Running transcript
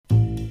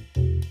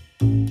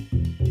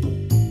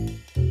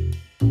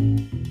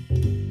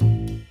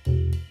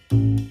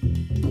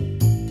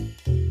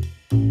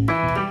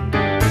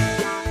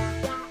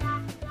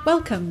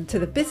Welcome to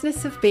the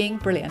Business of Being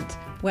Brilliant,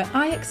 where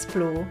I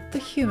explore the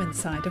human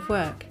side of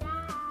work.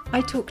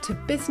 I talk to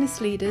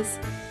business leaders,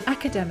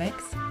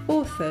 academics,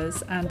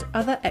 authors, and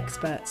other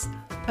experts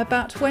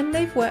about when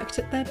they've worked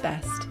at their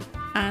best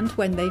and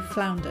when they've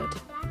floundered.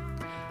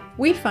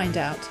 We find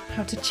out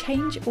how to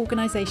change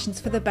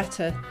organisations for the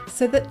better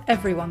so that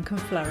everyone can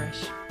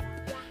flourish.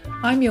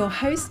 I'm your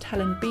host,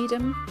 Helen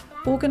Beedham,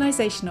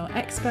 organisational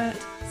expert,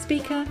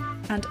 speaker,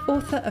 and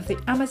author of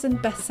the Amazon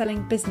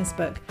best-selling business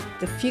book,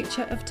 The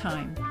Future of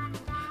Time.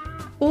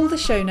 All the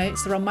show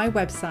notes are on my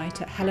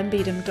website at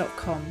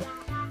helenbeedham.com,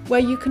 where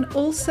you can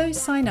also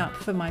sign up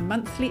for my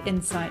monthly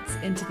insights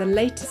into the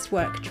latest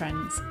work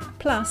trends,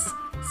 plus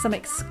some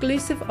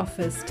exclusive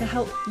offers to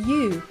help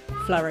you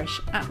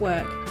flourish at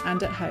work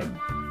and at home.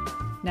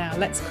 Now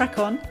let's crack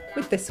on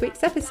with this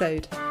week's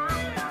episode.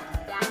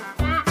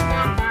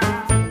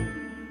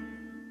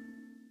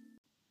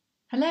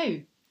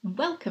 Hello, and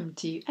welcome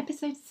to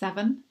episode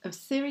 7 of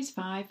series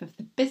 5 of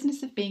The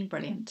Business of Being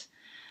Brilliant.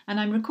 And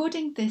I'm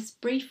recording this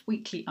brief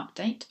weekly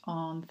update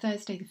on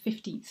Thursday the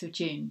 15th of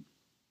June.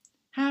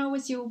 How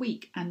was your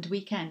week and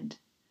weekend?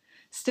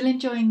 Still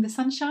enjoying the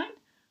sunshine,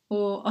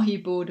 or are you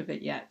bored of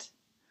it yet?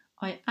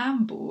 I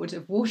am bored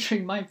of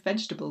watering my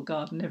vegetable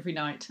garden every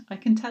night, I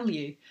can tell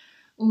you.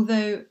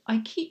 Although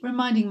I keep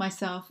reminding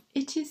myself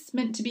it is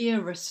meant to be a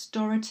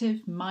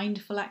restorative,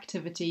 mindful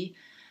activity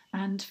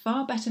and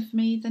far better for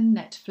me than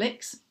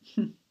Netflix.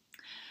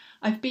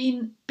 I've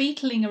been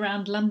beetling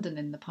around London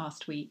in the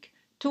past week,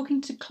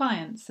 talking to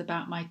clients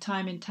about my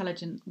time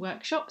intelligent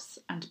workshops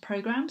and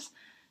programmes,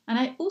 and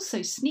I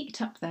also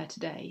sneaked up there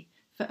today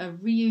for a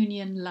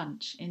reunion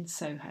lunch in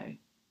Soho.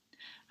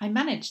 I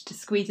managed to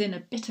squeeze in a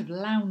bit of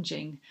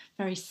lounging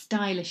very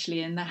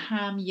stylishly in the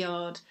Ham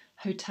Yard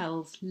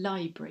Hotel's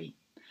library.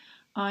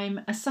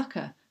 I'm a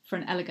sucker for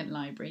an elegant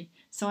library,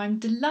 so I'm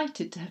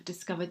delighted to have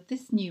discovered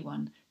this new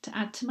one to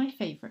add to my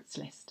favourites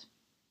list.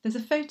 There's a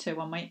photo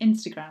on my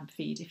Instagram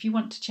feed if you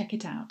want to check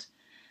it out,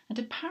 and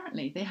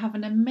apparently they have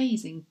an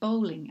amazing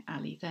bowling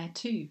alley there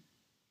too.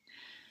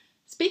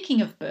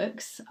 Speaking of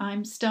books,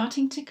 I'm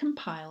starting to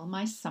compile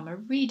my summer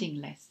reading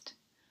list.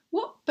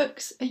 What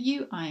books are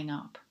you eyeing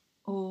up,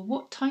 or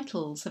what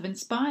titles have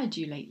inspired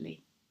you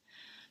lately?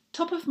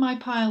 Top of my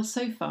pile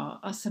so far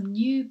are some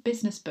new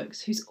business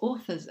books whose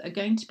authors are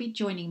going to be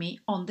joining me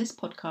on this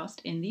podcast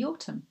in the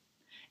autumn.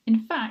 In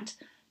fact,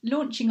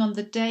 launching on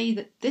the day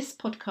that this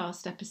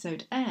podcast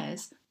episode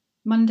airs,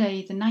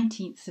 Monday the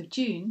 19th of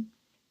June,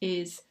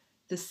 is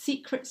The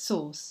Secret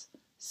Sauce: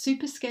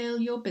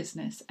 Superscale Your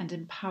Business and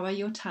Empower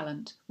Your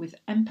Talent with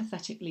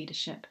Empathetic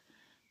Leadership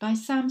by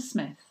Sam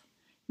Smith,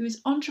 who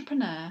is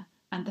entrepreneur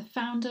and the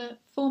founder,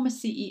 former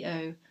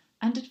CEO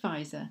and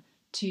advisor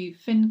to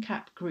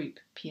FinCap Group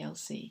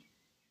plc.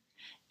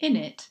 In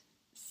it,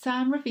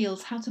 Sam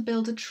reveals how to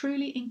build a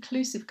truly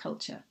inclusive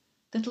culture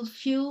that'll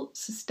fuel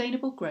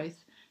sustainable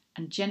growth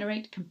and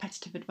generate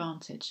competitive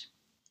advantage.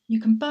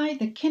 You can buy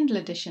the Kindle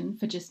edition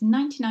for just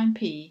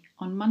 99p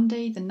on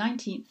Monday the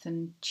 19th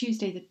and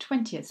Tuesday the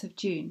 20th of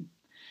June.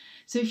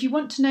 So if you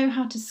want to know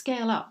how to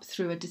scale up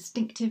through a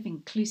distinctive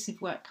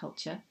inclusive work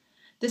culture,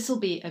 this will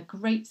be a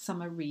great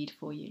summer read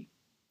for you.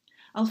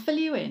 I'll fill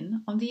you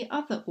in on the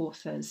other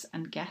authors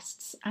and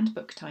guests and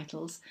book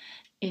titles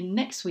in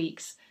next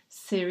week's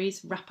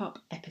series wrap-up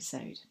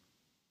episode.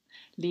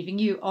 Leaving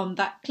you on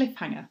that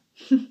cliffhanger.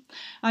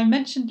 I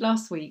mentioned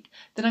last week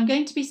that I'm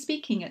going to be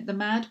speaking at the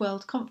Mad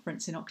World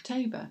Conference in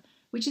October,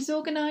 which is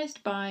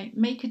organised by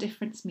Make a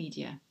Difference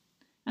Media.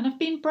 And I've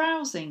been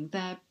browsing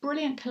their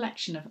brilliant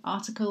collection of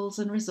articles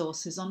and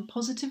resources on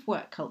positive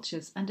work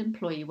cultures and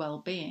employee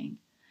well-being.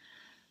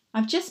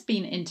 I've just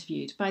been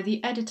interviewed by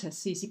the editor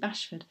Susie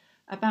Bashford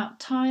about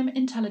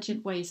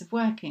time-intelligent ways of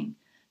working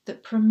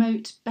that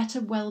promote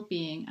better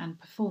well-being and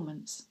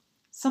performance,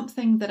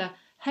 something that a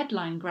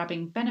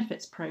headline-grabbing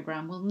benefits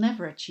programme will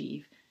never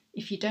achieve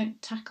if you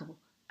don't tackle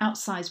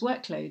outsized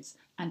workloads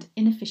and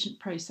inefficient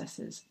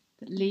processes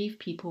that leave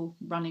people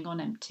running on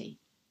empty.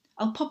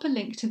 I'll pop a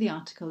link to the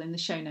article in the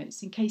show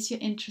notes in case you're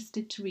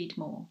interested to read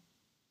more.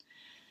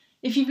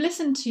 If you've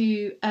listened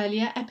to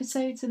earlier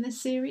episodes in this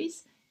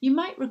series, you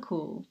might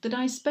recall that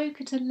I spoke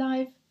at a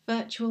live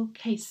virtual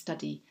case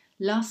study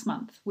last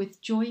month with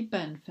Joy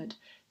Burnford,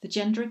 the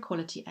gender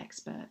equality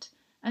expert,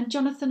 and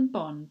Jonathan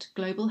Bond,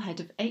 Global Head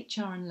of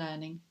HR and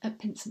Learning at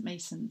Pinsent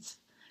Masons,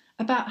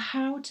 about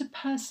how to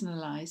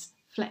personalise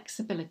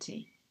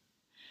flexibility.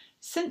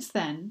 Since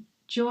then,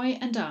 Joy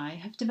and I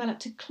have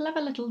developed a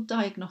clever little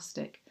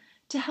diagnostic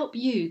to help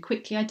you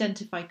quickly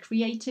identify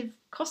creative,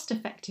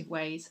 cost-effective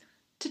ways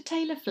to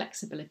tailor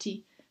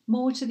flexibility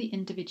more to the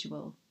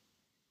individual,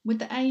 with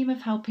the aim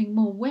of helping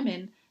more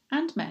women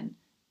and men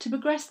to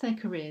progress their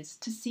careers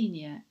to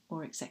senior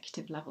or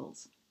executive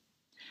levels.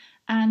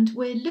 And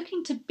we're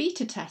looking to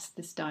beta test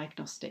this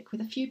diagnostic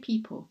with a few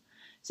people.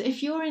 So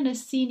if you're in a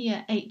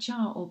senior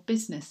HR or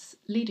business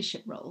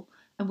leadership role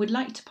and would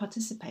like to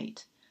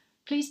participate,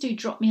 please do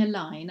drop me a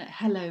line at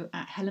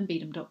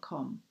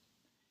hello@helenbeedham.com.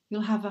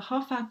 You'll have a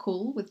half-hour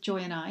call with Joy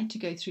and I to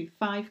go through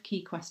 5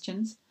 key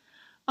questions,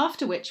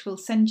 after which we'll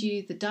send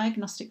you the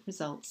diagnostic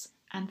results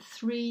and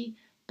 3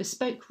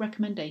 bespoke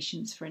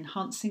recommendations for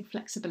enhancing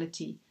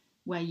flexibility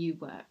where you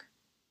work.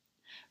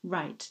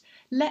 Right,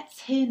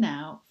 let's hear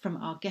now from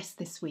our guest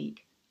this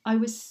week. I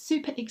was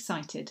super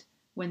excited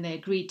when they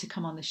agreed to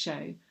come on the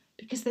show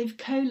because they've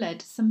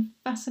co-led some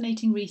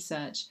fascinating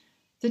research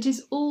that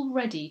is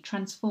already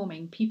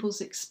transforming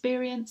people's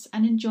experience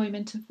and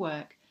enjoyment of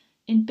work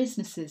in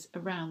businesses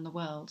around the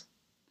world.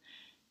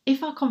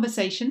 If our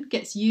conversation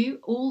gets you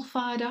all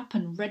fired up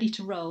and ready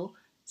to roll,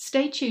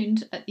 stay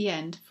tuned at the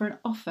end for an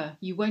offer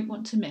you won't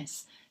want to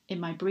miss in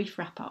my brief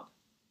wrap-up.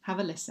 Have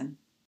a listen.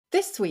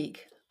 This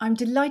week, I'm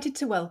delighted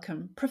to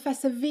welcome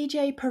Professor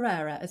Vijay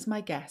Pereira as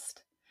my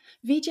guest.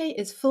 Vijay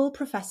is full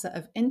Professor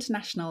of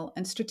International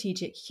and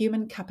Strategic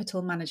Human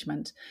Capital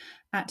Management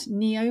at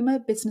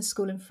Neoma Business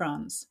School in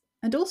France,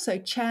 and also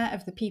Chair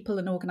of the People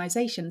and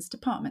Organisations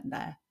Department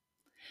there.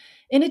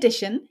 In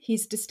addition,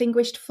 he's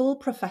Distinguished Full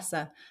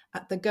Professor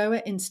at the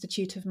Goa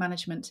Institute of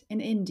Management in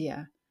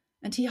India,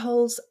 and he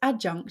holds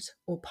adjunct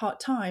or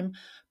part-time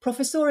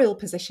professorial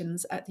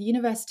positions at the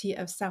University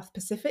of South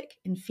Pacific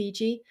in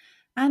Fiji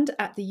and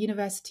at the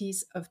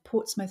Universities of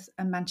Portsmouth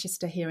and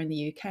Manchester here in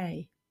the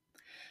UK.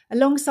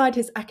 Alongside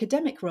his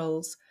academic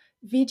roles,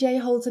 Vijay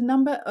holds a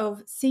number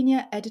of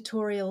senior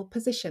editorial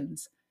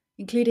positions,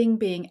 including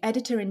being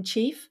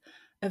editor-in-chief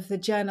of the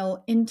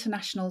journal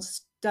International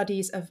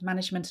Studies of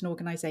Management and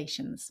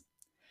Organisations.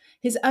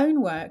 His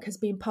own work has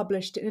been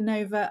published in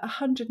over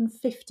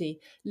 150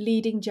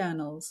 leading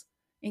journals,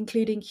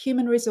 including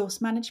Human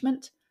Resource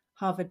Management,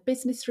 Harvard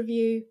Business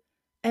Review,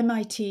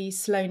 MIT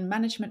Sloan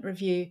Management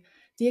Review,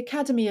 the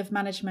Academy of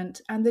Management,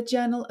 and the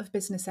Journal of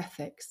Business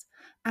Ethics,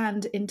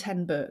 and in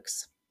 10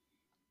 books.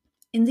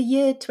 In the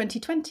year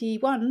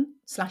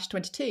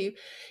 2021/22,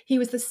 he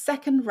was the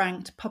second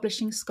ranked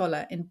publishing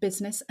scholar in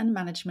business and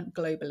management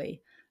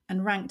globally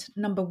and ranked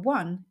number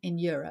 1 in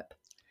Europe.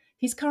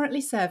 He's currently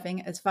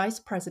serving as Vice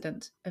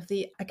President of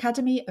the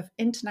Academy of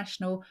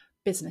International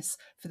Business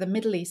for the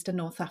Middle East and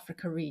North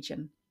Africa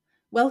region.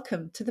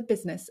 Welcome to the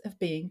Business of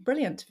Being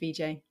Brilliant,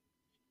 Vijay.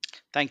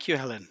 Thank you,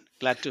 Helen.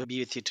 Glad to be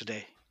with you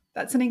today.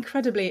 That's an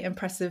incredibly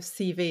impressive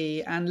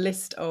CV and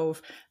list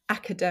of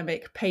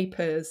academic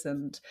papers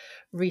and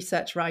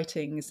research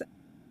writings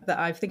that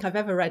I think I've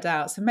ever read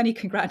out. So many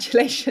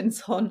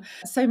congratulations on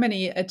so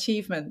many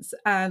achievements,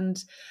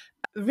 and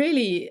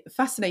really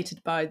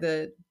fascinated by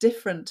the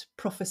different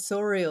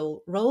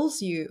professorial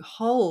roles you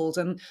hold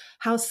and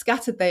how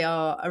scattered they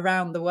are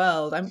around the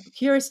world. I'm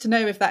curious to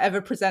know if that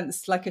ever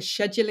presents like a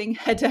scheduling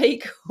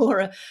headache or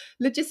a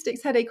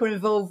logistics headache or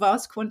involve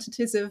vast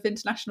quantities of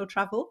international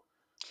travel.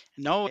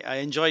 No, I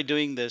enjoy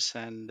doing this,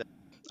 and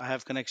I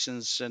have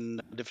connections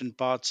in different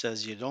parts,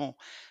 as you know.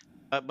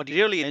 But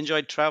really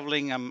enjoyed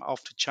traveling. I'm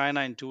off to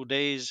China in 2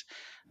 days,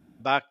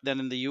 back then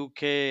in the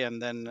UK,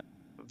 and then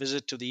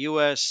visit to the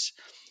US.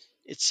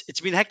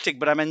 It's been hectic,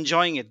 but I'm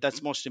enjoying it.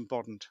 That's most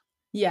important.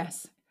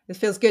 Yes. It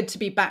feels good to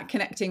be back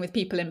connecting with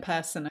people in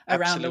person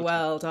around the Absolutely.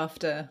 world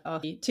after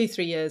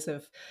 2-3 years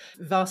of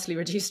vastly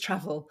reduced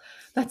travel.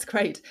 That's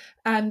great.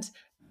 And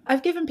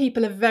I've given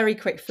people a very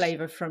quick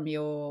flavour from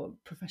your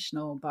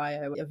professional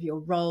bio of your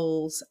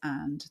roles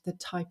and the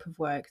type of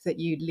work that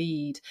you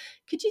lead.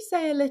 Could you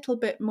say a little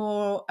bit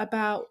more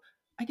about,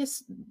 I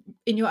guess,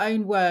 in your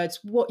own words,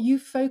 what you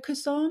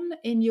focus on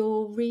in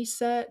your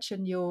research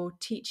and your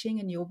teaching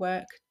and your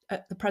work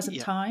at the present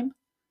Yeah. time?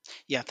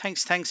 Yeah.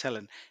 Thanks,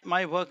 Helen.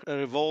 My work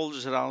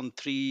revolves around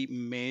 3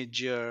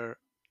 major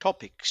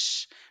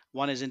topics.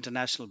 One is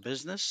international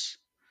business.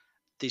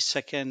 The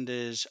second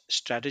is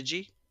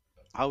strategy,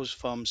 how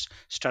firms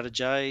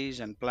strategize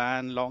and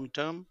plan long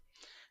term.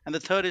 And the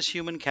third is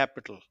human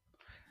capital,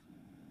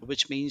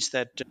 which means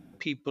that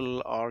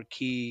people are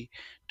key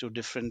to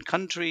different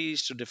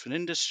countries, to different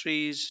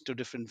industries, to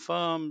different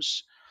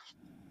firms.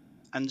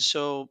 And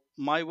so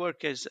my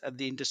work is at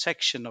the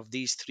intersection of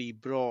these 3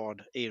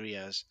 broad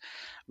areas,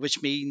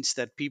 which means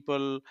that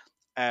people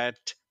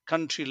at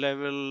country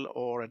level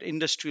or at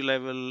industry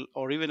level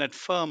or even at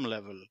firm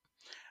level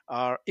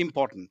are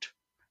important.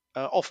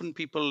 Often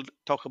people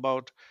talk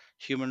about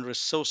human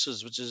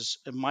resources, which is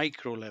a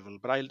micro level,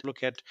 but I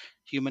look at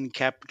human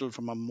capital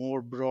from a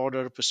more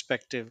broader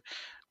perspective,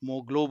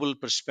 more global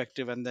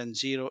perspective, and then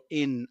zero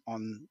in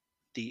on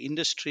the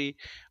industry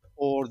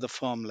or the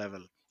firm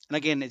level. And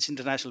again, it's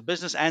international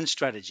business and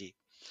strategy.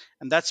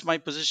 And that's my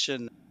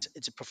position.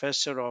 It's a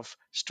professor of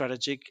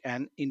strategic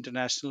and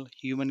international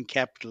human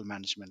capital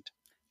management.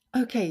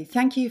 Okay,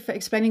 thank you for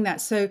explaining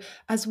that. So,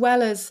 as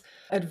well as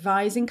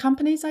advising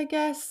companies, I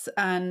guess,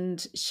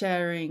 and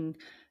sharing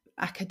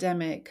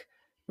academic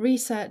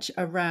research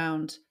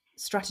around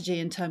strategy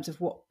in terms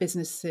of what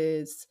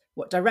businesses,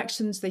 what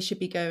directions they should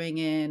be going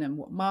in, and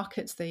what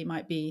markets they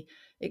might be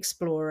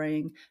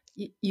exploring,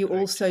 you Correct.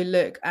 also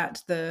look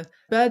at the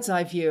bird's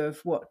eye view of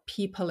what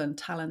people and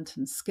talent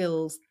and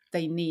skills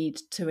they need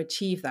to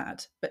achieve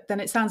that. But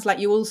then it sounds like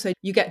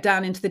you get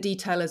down into the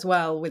detail as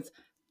well with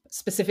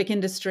specific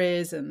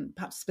industries and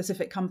perhaps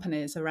specific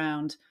companies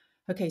around,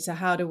 okay, so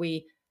how do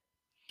we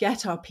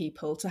get our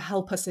people to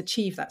help us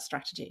achieve that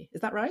strategy.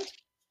 Is that right?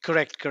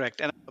 Correct,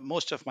 correct. And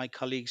most of my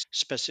colleagues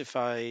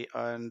specify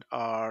and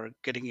are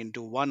getting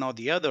into one or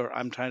the other.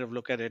 I'm trying to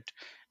look at it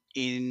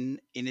in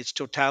its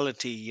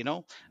totality.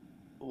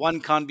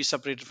 One can't be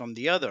separated from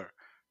the other.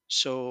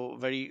 So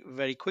very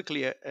very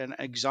quickly, an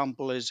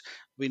example is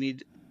we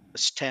need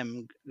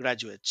STEM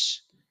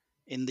graduates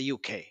in the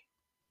UK.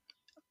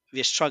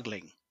 We're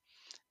struggling.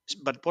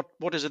 But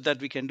what is it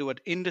that we can do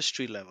at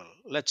industry level?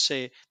 Let's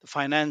say the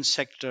finance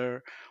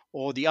sector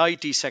or the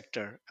IT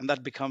sector, and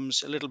that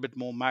becomes a little bit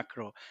more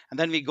macro. And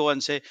then we go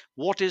and say,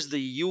 what is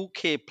the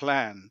UK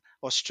plan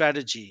or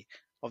strategy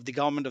of the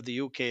government of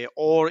the UK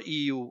or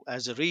EU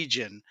as a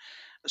region,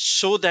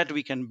 so that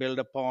we can build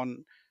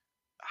upon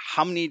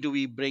how many do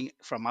we bring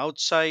from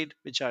outside,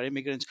 which are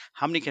immigrants,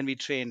 how many can we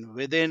train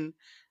within.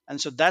 And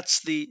so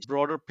that's the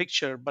broader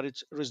picture, but it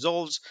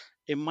resolves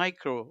a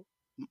micro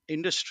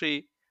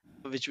industry,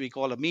 which we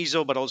call a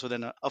meso, but also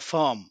then a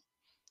firm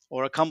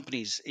or a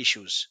company's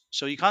issues.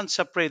 So you can't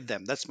separate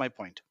them. That's my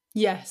point.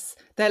 Yes,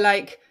 they're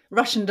like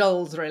Russian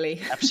dolls, really.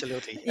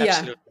 Absolutely, Yeah.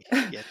 absolutely,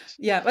 yes.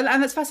 Yeah, well,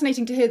 and it's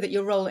fascinating to hear that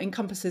your role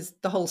encompasses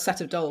the whole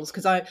set of dolls.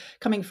 Because I,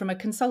 coming from a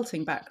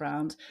consulting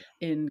background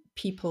in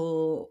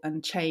people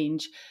and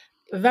change,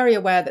 very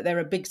aware that there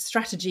are big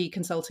strategy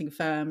consulting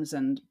firms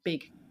and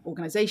big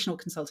organizational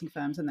consulting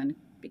firms, and then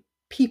big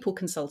people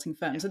consulting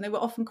Yeah, firms, and they were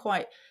often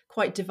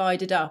quite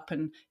divided up,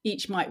 and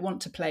each might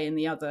want to play in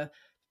the other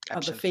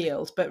absolutely.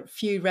 field, but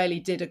few rarely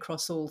did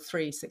across all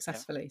three Yeah,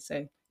 successfully.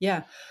 So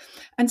yeah.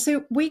 And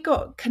so we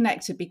got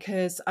connected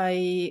because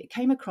I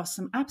came across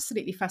some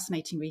absolutely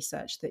fascinating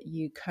research that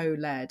you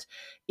co-led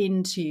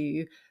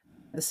into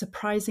the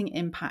surprising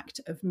impact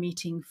of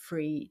meeting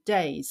free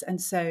days. And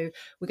so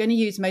we're going to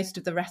use most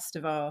of the rest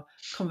of our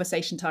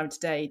conversation time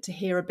today to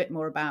hear a bit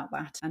more about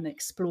that and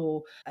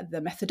explore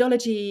the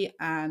methodology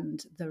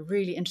and the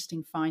really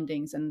interesting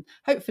findings, and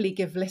hopefully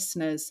give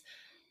listeners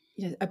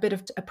a bit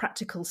of a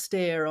practical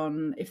steer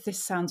on, if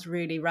this sounds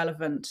really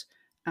relevant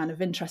and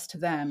of interest to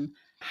them,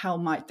 how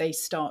might they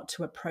start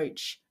to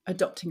approach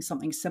adopting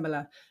something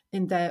similar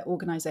in their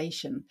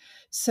organization.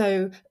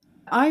 So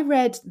I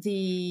read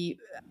the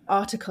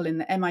article in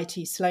the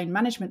MIT Sloan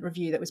Management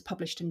Review that was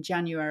published in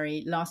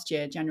January last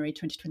year, January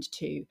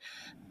 2022,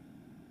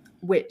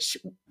 which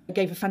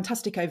gave a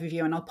fantastic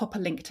overview, and I'll pop a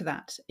link to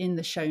that in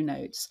the show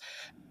notes.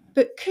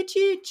 But could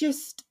you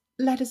just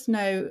let us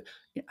know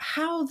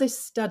how this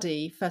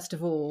study, first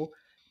of all,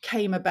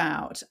 came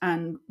about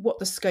and what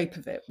the scope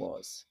of it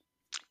was?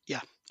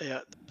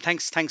 yeah.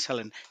 Thanks,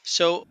 Helen.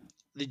 So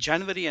the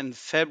January and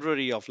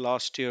February of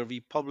last year,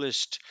 we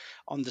published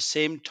on the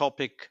same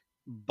topic,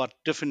 but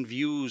different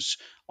views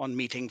on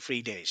meeting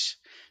free days.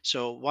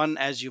 So one,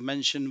 as you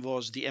mentioned,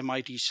 was the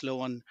MIT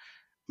Sloan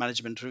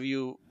Management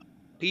Review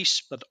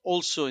piece, but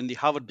also in the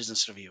Harvard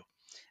Business Review.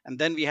 And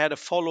then we had a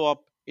follow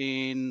up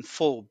in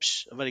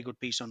Forbes, a very good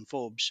piece on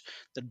Forbes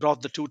that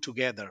brought the two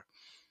together.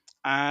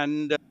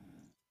 And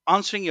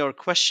answering your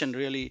question,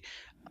 really,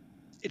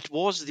 it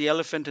was the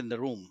elephant in the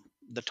room,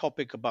 the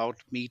topic about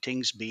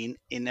meetings being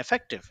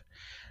ineffective.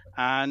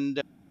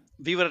 And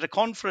we were at a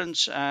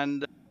conference,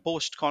 and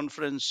post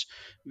conference,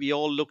 we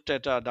all looked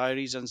at our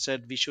diaries and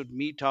said we should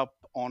meet up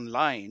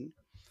online.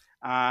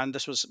 And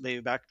this was way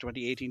back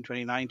 2018,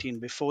 2019,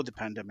 before the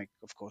pandemic,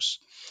 of course.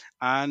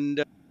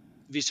 And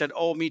we said,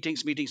 oh,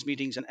 meetings, meetings,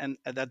 meetings. And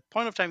at that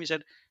point of time, we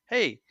said,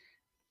 hey,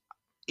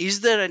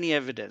 is there any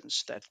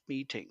evidence that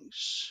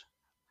meetings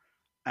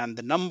and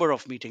the number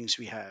of meetings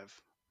we have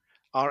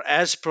are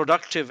as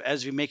productive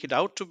as we make it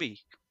out to be?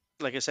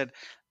 Like I said,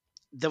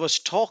 there was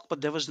talk, but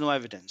there was no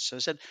evidence. So I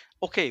said,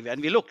 okay,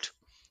 and we looked,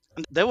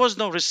 and there was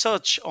no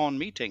research on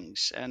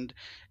meetings and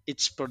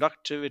its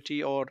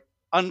productivity or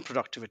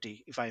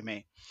unproductivity, if I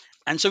may.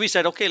 And so we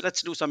said, okay,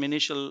 let's do some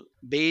initial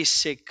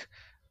basic,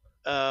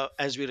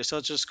 as we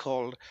researchers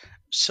called,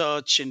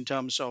 search in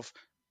terms of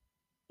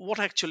what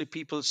actually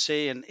people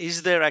say, and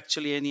is there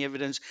actually any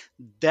evidence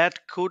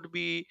that could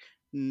be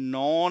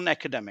non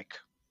academic.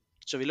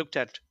 So we looked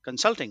at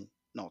consulting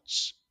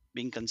notes,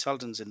 being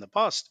consultants in the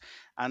past,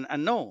 and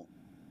no,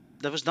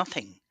 there was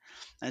nothing.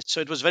 And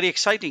so it was very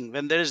exciting.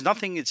 When there is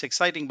nothing, it's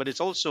exciting, but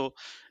it's also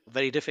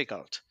very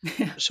difficult.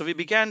 Yeah. So we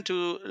began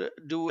to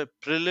do a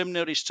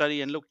preliminary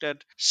study and looked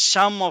at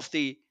some of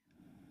the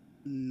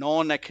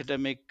non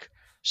academic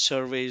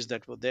surveys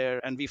that were there.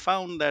 And we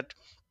found that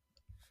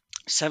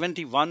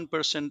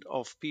 71%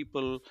 of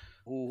people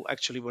who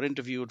actually were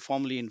interviewed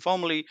formally,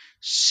 informally,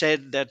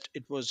 said that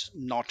it was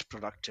not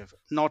productive,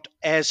 not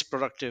as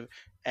productive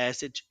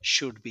as it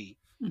should be.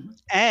 Mhm.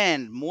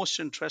 And most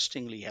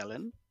interestingly,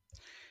 Helen,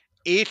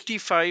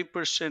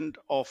 85%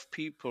 of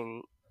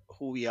people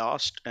who we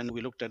asked, and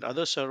we looked at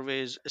other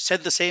surveys,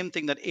 said the same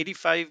thing, that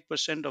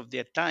 85% of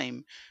their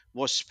time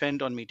was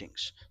spent on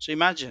meetings. So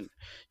imagine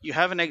you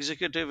have an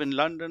executive in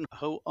London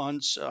who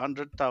earns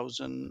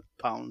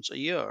 £100,000 a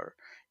year,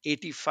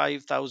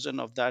 85,000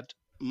 of that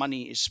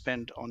money is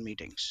spent on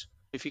meetings.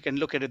 If you can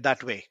look at it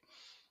that way.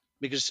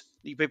 because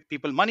you pay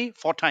people money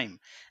for time.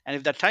 And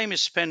if that time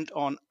is spent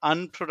on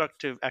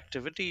unproductive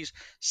activities,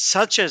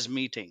 such as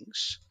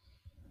meetings,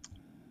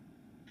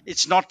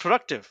 it's not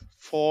productive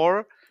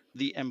for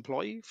the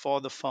employee,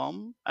 for the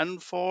firm,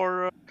 and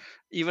for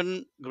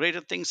even greater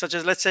things, such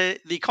as, let's say,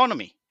 the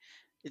economy.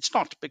 It's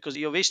not, because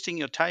you're wasting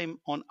your time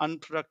on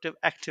unproductive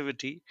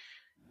activity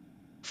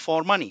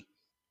for money.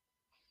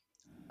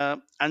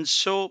 And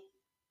so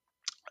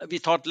we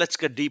thought, let's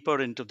get deeper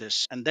into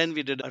this. And then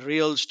we did a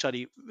real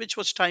study, which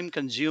was time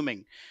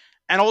consuming.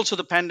 And also,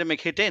 the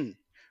pandemic hit in,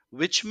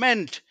 which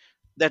meant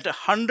that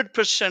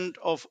 100%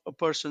 of a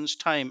person's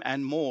time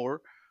and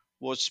more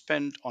was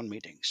spent on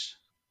meetings,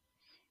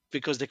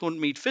 because they couldn't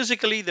meet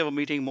physically, they were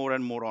meeting more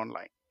and more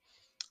online.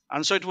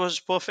 And so it was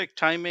perfect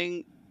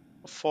timing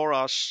for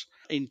us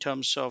in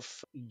terms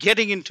of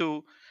getting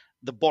into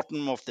the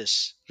bottom of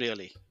this,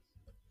 really.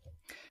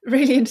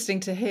 Really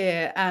interesting to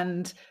hear,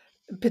 and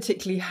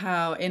particularly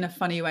how, in a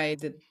funny way,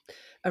 the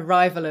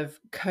arrival of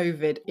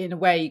COVID, in a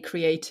way,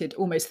 created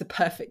almost the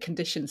perfect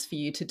conditions for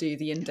you to do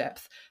the in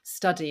depth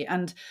study.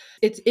 And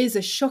it is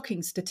a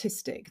shocking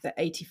statistic that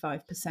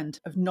 85%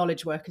 of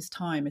knowledge workers'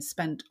 time is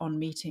spent on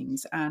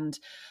meetings. And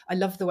I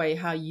love the way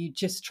how you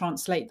just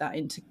translate that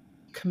into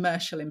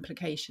commercial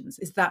implications.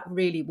 Is that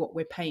really what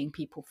we're paying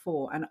people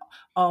for? And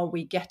are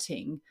we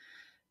getting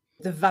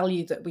the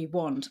value that we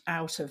want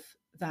out of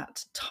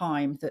that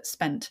time that's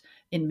spent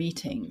in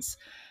meetings?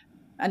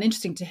 And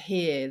interesting to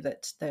hear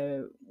that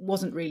there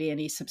wasn't really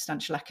any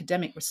substantial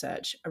academic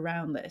research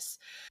around this.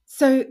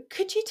 So,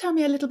 could you tell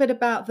me a little bit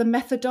about the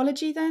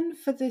methodology then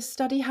for this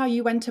study, how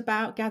you went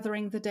about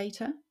gathering the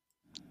data?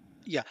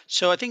 Yeah.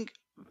 So I think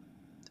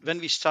when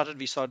we started,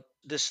 we thought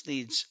this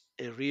needs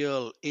a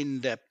real in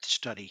depth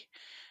study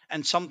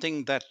and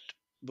something that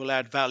will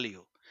add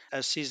value.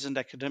 As seasoned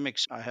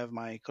academics, I have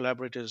my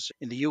collaborators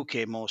in the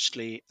UK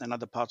mostly and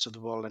other parts of the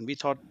world. And we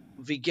thought,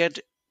 we get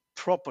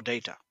proper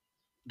data.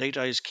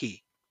 Data is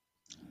key.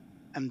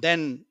 And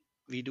then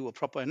we do a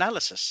proper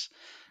analysis,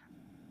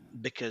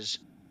 because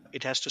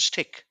it has to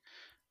stick.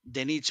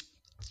 There needs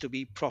to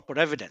be proper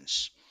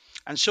evidence.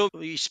 And so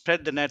we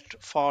spread the net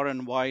far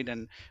and wide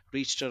and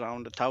reached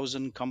around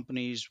 1,000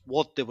 companies,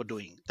 what they were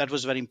doing. That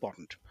was very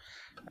important.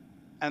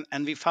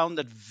 And we found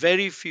that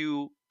very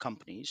few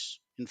companies,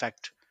 in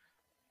fact,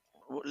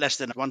 less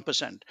than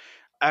 1%,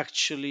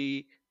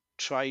 actually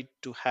tried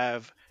to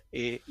have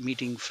a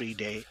meeting free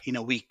day in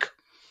a week.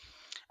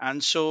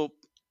 And so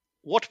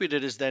what we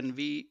did is, then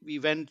we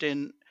went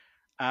in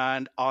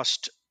and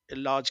asked a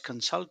large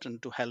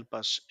consultant to help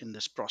us in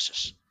this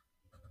process.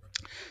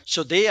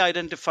 So they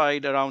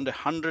identified around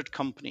 100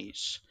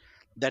 companies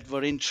that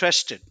were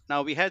interested.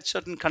 Now, we had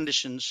certain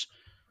conditions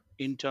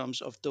in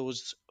terms of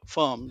those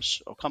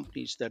firms or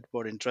companies that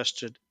were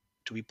interested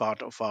to be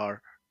part of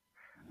our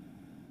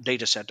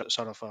data set,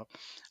 sort of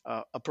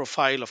a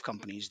profile of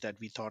companies that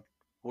we thought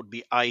would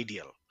be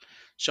ideal.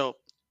 So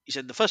he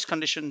said the first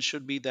condition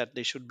should be that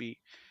they should be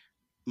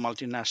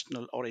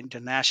multinational or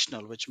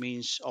international, which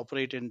means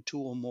operate in two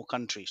or more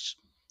countries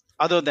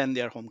other than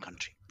their home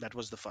country. That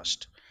was the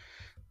first.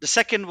 The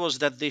second was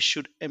that they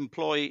should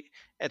employ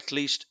at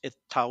least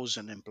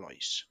 1,000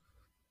 employees.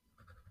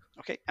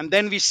 Okay. And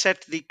then we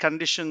set the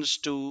conditions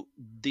to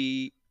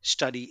the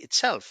study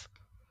itself.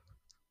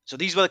 So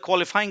these were the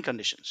qualifying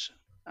conditions.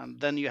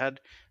 And then you had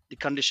the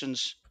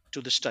conditions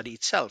to the study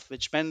itself,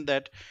 which meant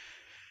that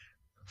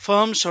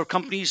firms or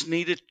companies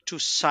needed to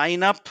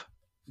sign up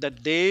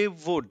that they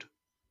would,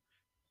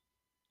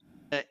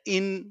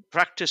 in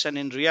practice and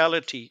in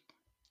reality,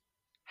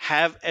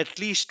 have at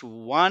least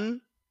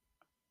one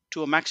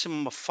to a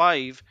maximum of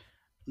five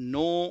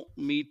no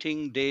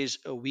meeting days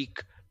a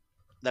week.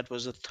 That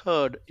was the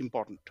third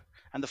important.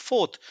 And the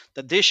fourth,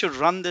 that they should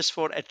run this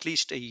for at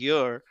least a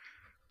year,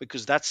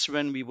 because that's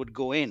when we would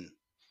go in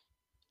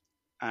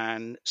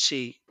and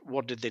see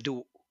what did they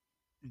do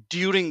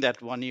during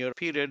that 1 year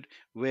period,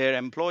 where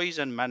employees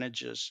and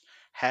managers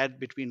had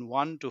between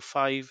 1 to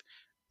 5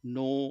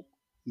 no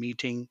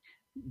meeting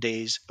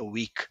days a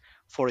week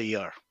for a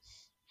year.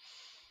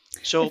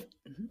 So, If,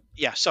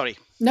 yeah, sorry.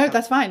 no,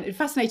 that's fine. It's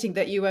fascinating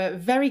that you were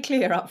very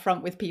clear up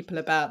front with people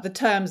about the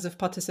terms of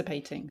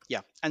participating.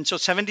 Yeah. And so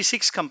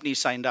 76 companies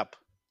signed up.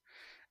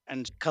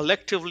 And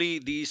collectively,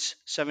 these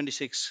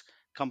 76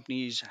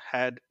 companies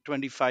had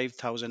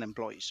 25,000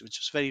 employees, which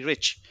is very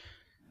rich.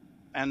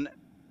 And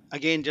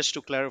again, just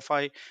to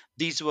clarify,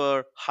 these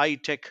were high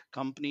tech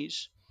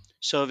companies,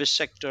 service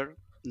sector,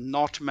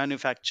 not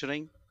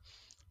manufacturing,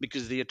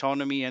 because the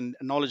autonomy and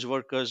knowledge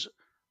workers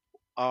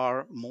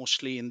are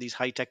mostly in these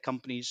high tech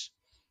companies.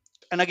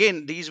 And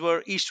again, these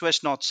were east,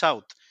 west, north,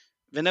 south.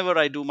 Whenever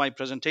I do my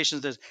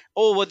presentations, there's,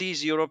 oh, were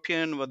these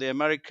European? Were they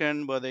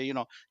American? Were they,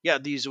 yeah,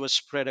 these were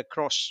spread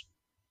across,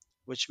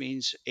 which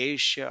means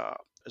Asia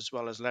as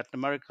well as Latin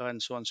America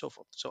and so on and so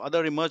forth. So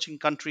other emerging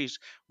countries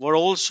were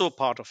also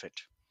part of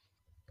it.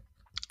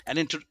 And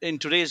in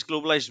today's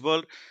globalized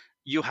world,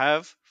 you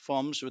have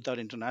firms that are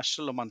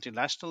international or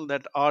multinational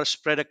that are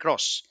spread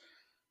across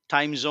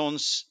time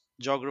zones,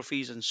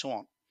 geographies, and so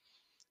on.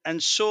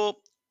 And so,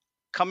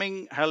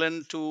 coming,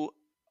 Helen, to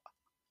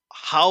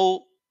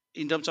how,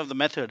 in terms of the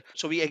method,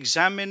 so we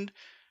examined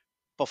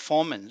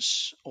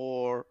performance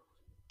or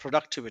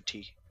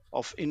productivity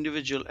of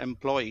individual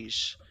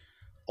employees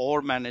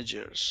or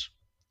managers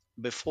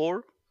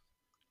before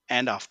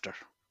and after.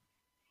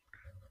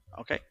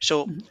 Okay,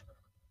 so Mhm.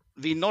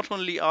 we not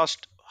only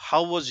asked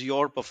how was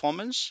your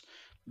performance,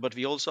 but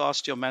we also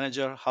asked your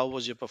manager how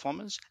was your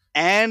performance,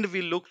 and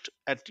we looked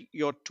at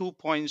your 2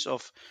 points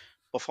of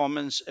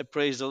performance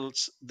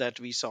appraisals that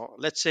we saw.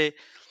 Let's say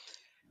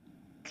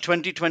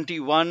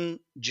 2021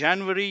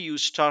 January, you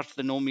start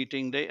the no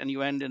meeting day and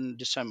you end in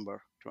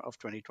December of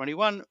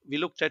 2021. We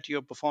looked at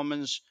your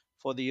performance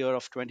for the year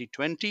of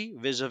 2020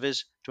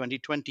 vis-a-vis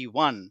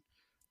 2021,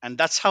 and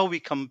that's how we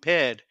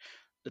compared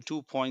the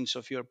 2 points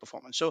of your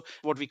performance. So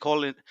what we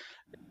call it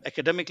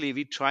academically,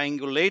 we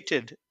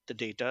triangulated the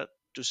data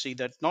to see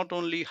that not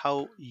only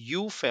how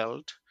you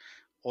felt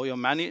or your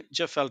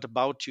manager felt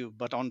about you,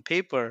 but on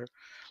paper,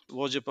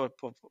 was your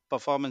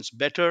performance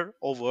better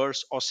or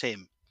worse or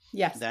same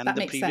Yes, than that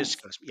the makes previous?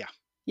 sense. Yeah.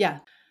 Yeah,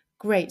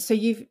 great. So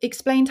you've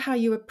explained how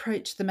you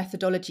approach the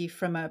methodology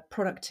from a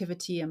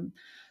productivity and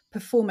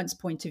performance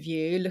point of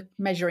view,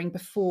 measuring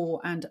before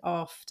and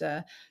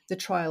after the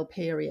trial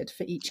period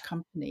for each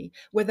company.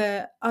 Were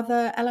there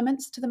other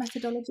elements to the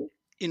methodology?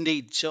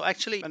 Indeed. So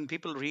actually, when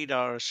people read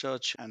our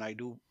research and I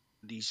do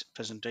these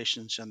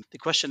presentations, and the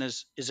question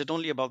is it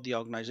only about the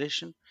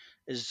organization?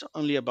 Is it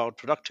only about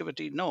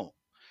productivity? No,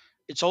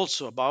 it's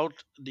also about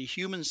the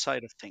human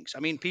side of things. I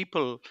mean,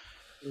 people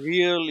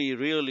really,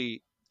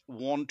 really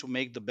want to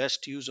make the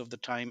best use of the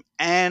time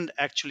and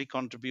actually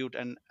contribute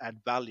and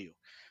add value,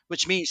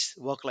 which means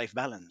work life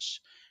balance.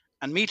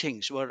 And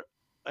meetings were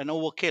an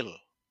overkill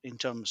in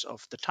terms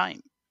of the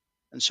time.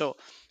 And so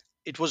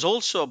it was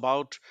also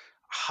about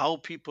how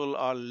people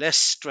are less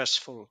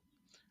stressful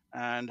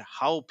and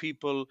how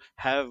people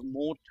have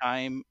more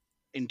time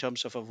in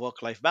terms of a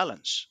work life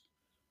balance.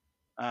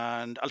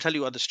 And I'll tell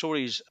you other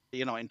stories,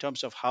 in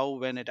terms of how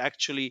when it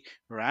actually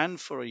ran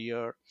for a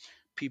year,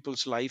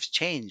 people's lives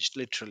changed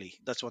literally.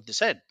 That's what they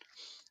said.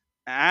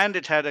 And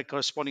it had a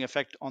corresponding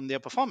effect on their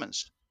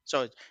performance.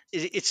 So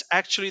it's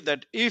actually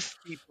that if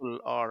people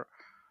are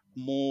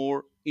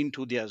more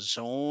into their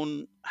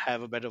zone,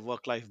 have a better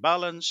work life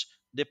balance,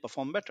 they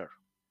perform better.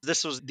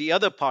 This was the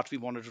other part we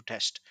wanted to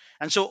test.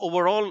 And so,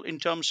 overall, in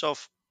terms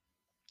of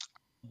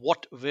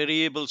what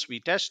variables we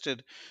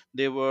tested,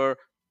 they were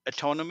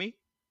autonomy,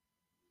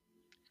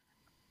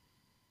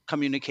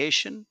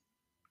 communication,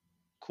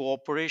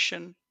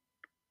 cooperation,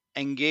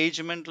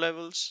 engagement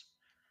levels,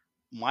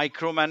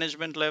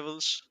 micromanagement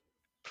levels,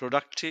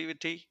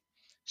 productivity,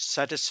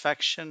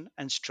 satisfaction,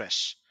 and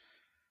stress.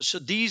 So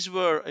these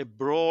were a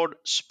broad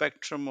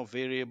spectrum of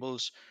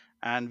variables,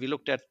 and we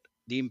looked at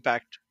the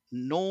impact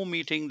no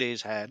meeting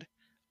days had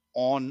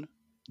on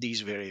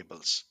these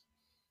variables.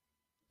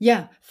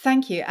 Yeah,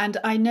 thank you. And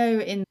I know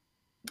in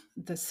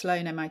the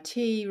Sloan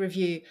MIT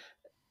review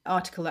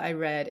article that I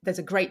read, there's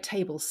a great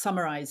table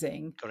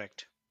summarizing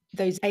Correct.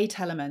 those 8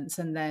 elements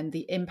and then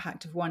the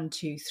impact of 1,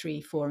 2,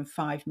 3, 4, and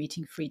 5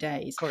 meeting free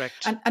days.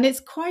 Correct. And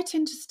it's quite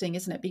interesting,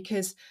 isn't it?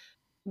 Because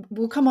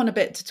we'll come on a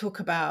bit to talk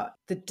about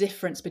the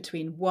difference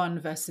between 1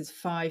 versus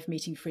 5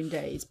 meeting free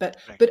days. But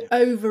Correct. but Yeah.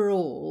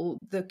 overall,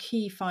 the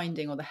key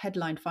finding or the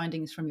headline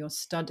findings from your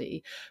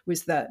study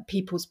was that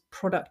people's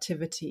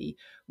productivity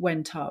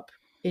went up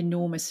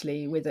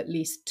enormously with at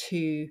least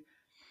 2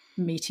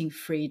 meeting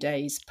free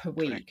days per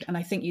week. Correct. And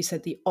I think you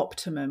said the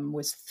optimum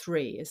was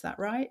 3. Is that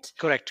right?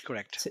 Correct.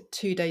 Correct. So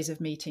 2 days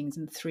of meetings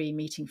and 3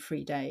 meeting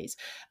free days.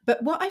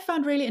 But what I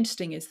found really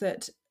interesting is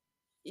that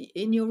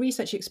in your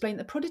research, you explained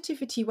that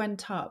productivity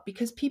went up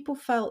because people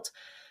felt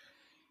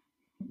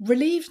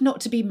relieved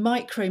not to be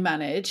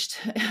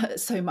micromanaged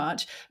so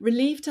much,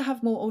 relieved to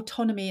have more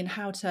autonomy in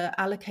how to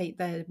allocate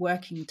their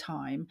working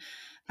time.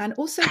 And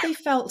also, they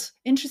felt,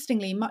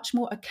 interestingly, much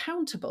more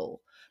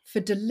accountable for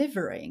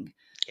delivering.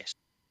 Yes.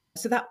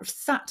 So that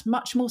sat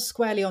much more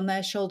squarely on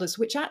their shoulders,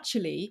 which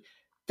actually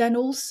then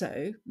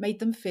also made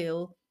them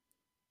feel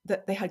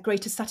that they had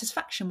greater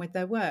satisfaction with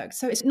their work.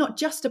 So it's not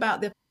just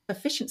about the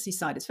efficiency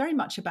side, it's very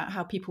much about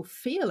how people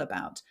feel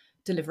about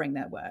delivering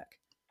their work.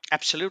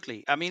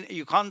 Absolutely. I mean,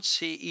 you can't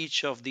see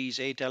each of these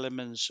 8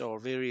 elements or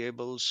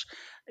variables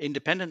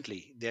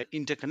independently. They're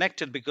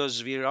interconnected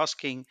because we're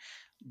asking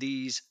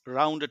these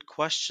rounded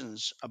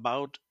questions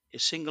about a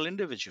single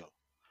individual.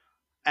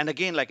 And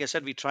again, like I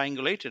said, we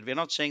triangulated. We're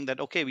not saying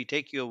that, okay, we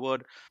take your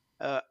word,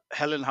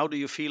 Helen, how do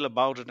you feel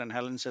about it? And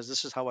Helen says,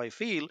 this is how I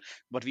feel.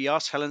 But we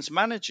ask Helen's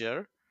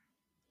manager,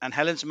 and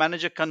Helen's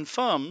manager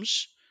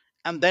confirms.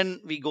 And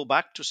then we go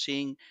back to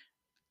seeing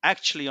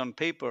actually on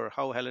paper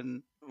how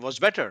Helen was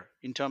better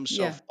in terms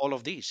Yeah, of all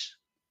of these.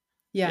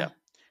 yeah. Yeah.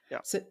 Yeah.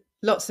 So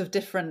lots of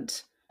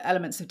different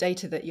elements of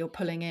data that you're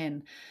pulling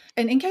in.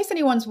 And in case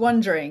anyone's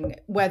wondering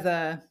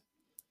whether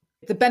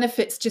the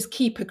benefits just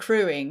keep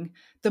accruing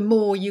the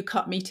more you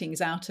cut meetings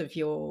out of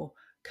your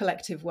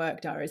collective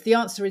work diaries, the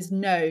answer is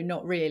no,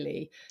 not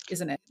really,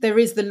 isn't it? There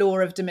is the law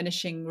of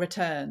diminishing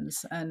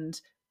returns, and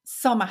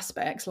some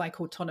aspects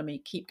like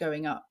autonomy keep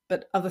going up,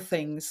 but other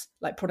things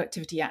like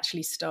productivity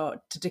actually start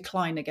to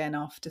decline again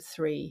after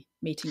 3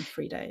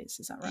 meeting-free days.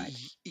 Is that right?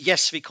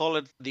 Yes, we call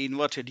it the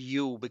inverted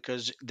U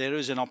because there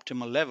is an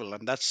optimal level,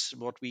 and that's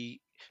what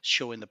we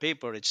show in the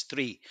paper. It's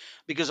three.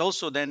 Because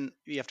also, then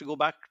we have to go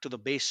back to the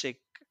basic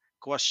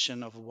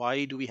question of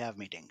why do we have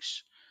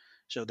meetings?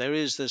 So there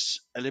is this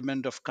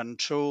element of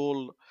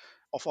control,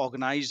 of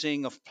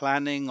organizing, of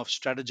planning, of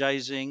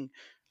strategizing,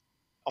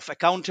 of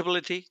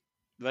accountability,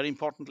 very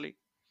importantly.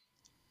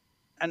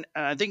 And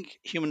I think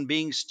human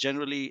beings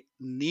generally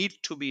need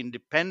to be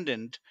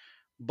independent,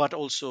 but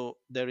also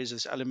there is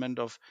this element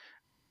of,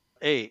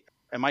 hey,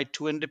 am I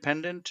too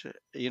independent?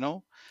 You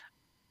know,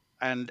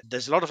 and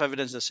there's a lot of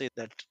evidence that say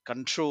that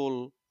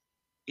control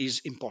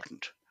is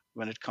important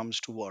when it comes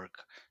to work,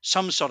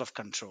 some sort of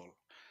control.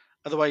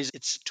 Otherwise,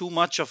 it's too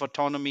much of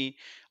autonomy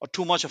or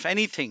too much of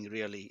anything,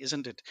 really,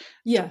 isn't it?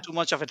 Yeah. Too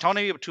much of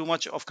autonomy, but too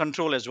much of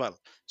control as well.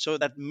 So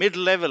that mid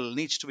level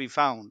needs to be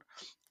found.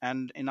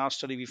 And in our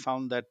study, we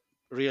found that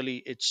really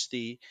it's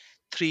the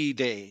 3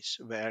 days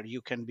where you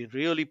can be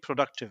really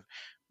productive.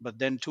 But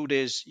then 2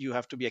 days, you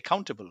have to be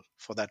accountable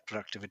for that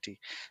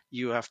productivity.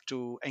 You have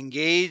to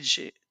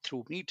engage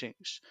through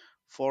meetings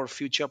for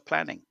future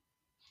planning.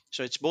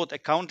 So it's both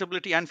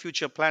accountability and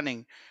future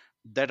planning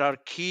that are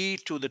key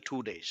to the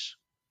 2 days.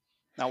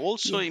 Now,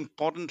 also Yeah.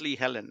 importantly,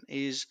 Helen,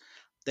 is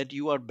that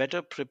you are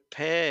better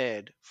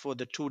prepared for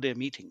the 2 day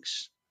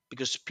meetings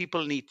because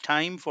people need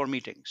time for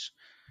meetings.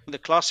 The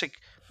classic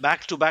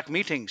back to back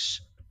meetings,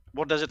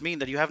 what does it mean?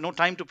 That you have no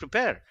time to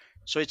prepare.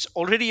 So it's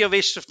already a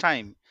waste of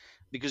time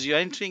because you're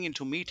entering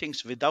into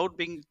meetings without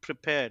being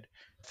prepared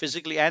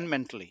physically and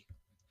mentally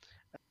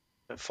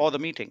for the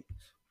meeting.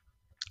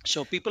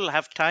 So people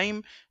have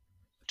time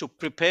to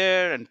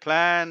prepare and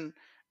plan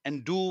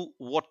and do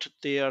what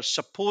they are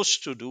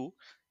supposed to do,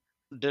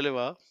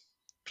 deliver,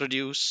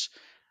 produce.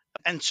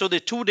 And so the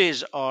 2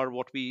 days are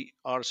what we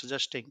are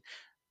suggesting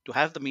to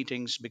have the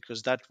meetings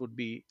because that would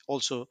be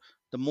also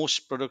the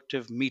most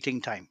productive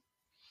meeting time.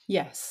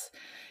 Yes.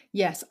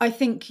 Yes. I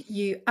think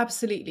you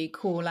absolutely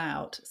call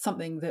out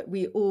something that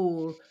we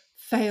all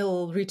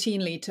fail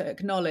routinely to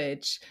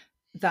acknowledge,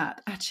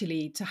 that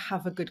actually to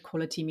have a good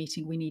quality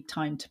meeting, we need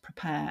time to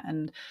prepare.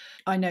 And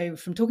I know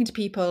from talking to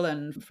people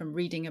and from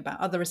reading about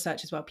other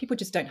research as well, people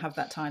just don't have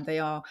that time. They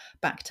are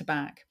back to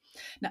back.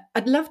 Now,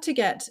 I'd love to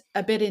get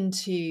a bit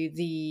into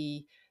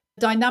the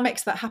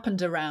dynamics that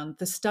happened around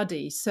the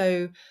study.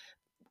 So,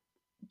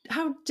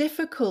 how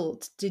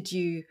difficult did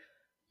you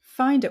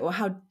find it, or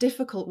how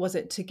difficult was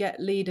it to get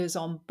leaders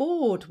on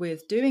board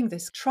with doing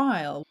this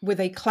trial? Were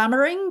they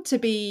clamoring to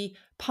be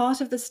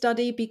part of the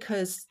study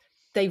because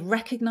they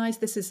recognize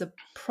this is a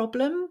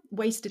problem,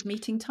 wasted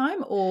meeting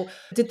time, or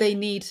did they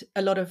need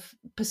a lot of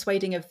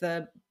persuading of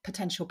the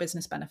potential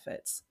business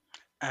benefits?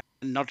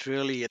 Not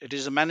really. It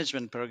is a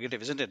management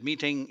prerogative, isn't it?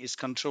 Meeting is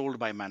controlled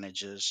by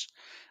managers.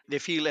 They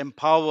feel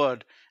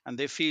empowered and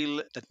they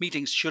feel that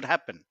meetings should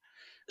happen.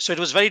 So it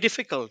was very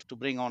difficult to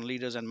bring on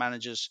leaders and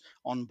managers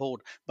on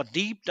board. But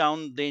deep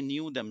down, they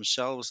knew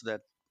themselves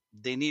that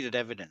they needed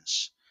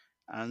evidence.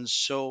 And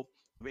so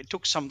it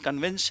took some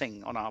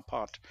convincing on our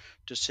part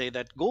to say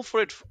that go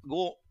for it,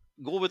 go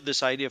with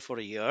this idea for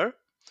a year.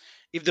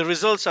 If the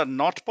results are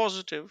not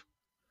positive,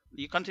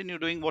 you continue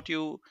doing what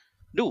you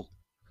do.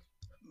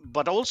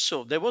 But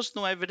also, there was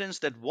no evidence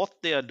that what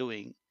they are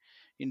doing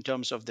in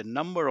terms of the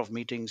number of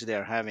meetings they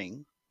are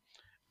having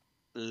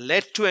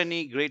led to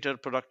any greater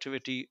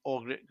productivity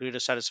or greater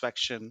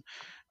satisfaction,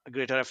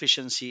 greater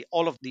efficiency,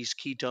 all of these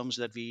key terms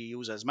that we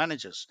use as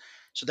managers.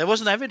 So there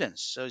wasn't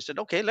evidence. So he said,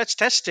 okay, let's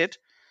test it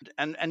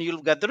and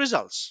you'll get the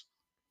results.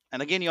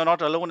 And again, you're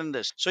not alone in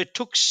this. So it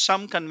took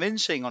some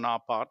convincing on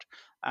our part.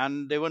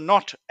 And they were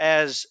not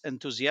as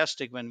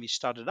enthusiastic when we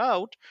started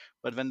out.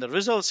 But when the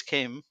results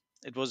came,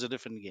 it was a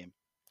different game.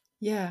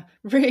 Yeah,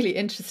 really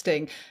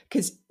interesting,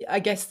 because I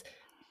guess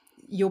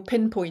you're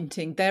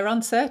pinpointing their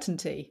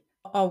uncertainty.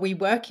 Are we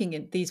working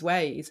in these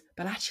ways?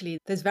 But actually,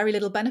 there's very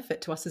little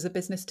benefit to us as a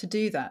business to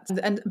do that.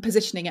 And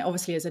positioning it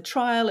obviously as a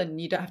trial, and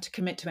you don't have to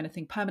commit to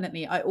anything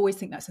permanently. I always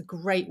think that's a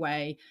great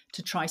way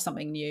to try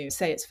something new.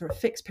 Say it's for a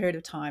fixed period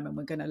of time and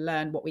we're going to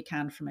learn what we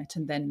can from it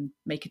and then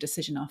make a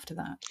decision after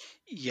that.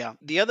 Yeah.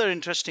 The other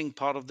interesting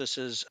part of this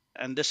is,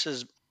 and this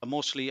is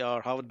mostly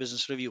our Harvard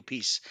Business Review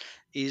piece,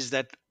 is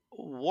that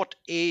what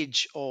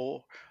age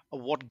or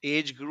what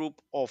age group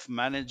of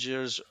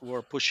managers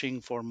were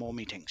pushing for more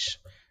meetings?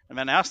 And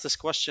when I asked this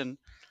question,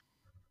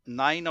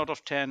 9 out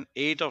of 10,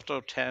 8 out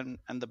of 10,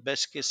 and the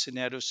best case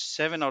scenario,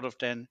 7 out of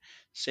 10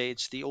 say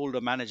it's the older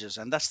managers.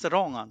 And that's the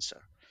wrong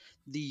answer.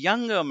 The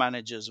younger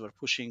managers were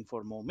pushing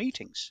for more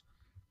meetings.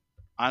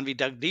 And we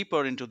dug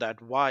deeper into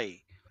that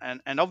why.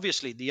 And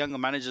obviously, the younger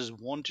managers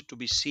wanted to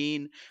be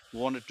seen,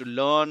 wanted to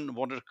learn,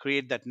 wanted to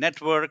create that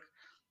network,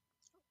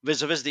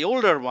 vis-a-vis the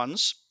older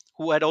ones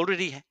who had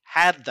already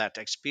had that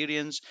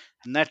experience,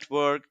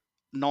 network,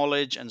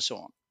 knowledge, and so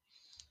on.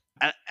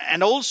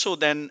 And also,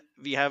 then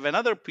we have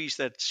another piece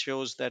that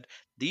shows that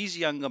these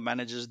younger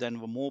managers then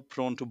were more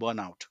prone to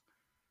burnout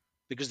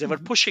because they were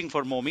Mhm. pushing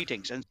for more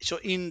meetings. And so,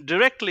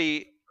 indirectly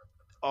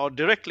or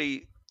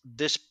directly,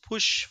 this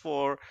push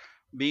for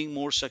being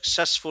more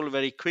successful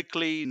very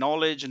quickly,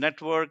 knowledge,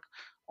 network,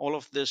 all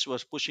of this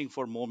was pushing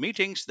for more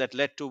meetings that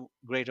led to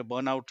greater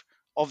burnout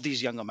of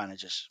these younger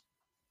managers.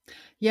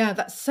 Yeah,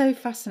 that's so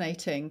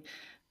fascinating.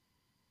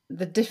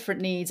 The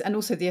different needs and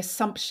also the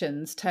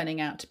assumptions turning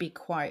out to be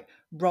quite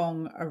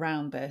wrong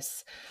around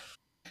this.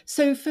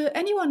 So, for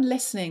anyone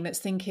listening that's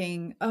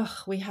thinking,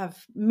 oh, we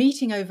have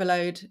meeting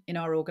overload in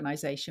our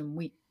organization,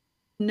 we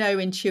know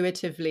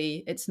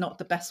intuitively it's not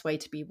the best way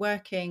to be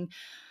working,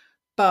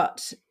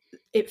 but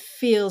it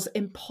feels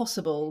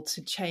impossible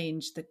to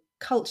change the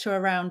culture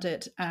around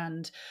it.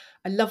 And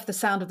I love the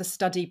sound of the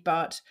study,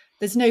 but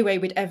there's no way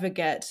we'd ever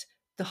get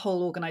the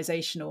whole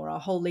organization or our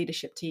whole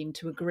leadership team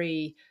to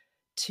agree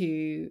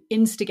to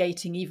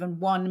instigating even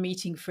one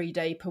meeting free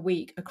day per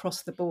week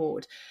across the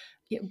board.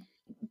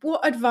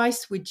 What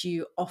advice would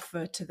you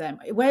offer to them?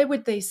 Where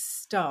would they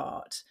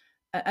start?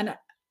 And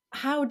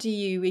how do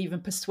you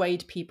even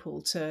persuade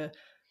people to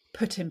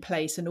put in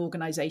place an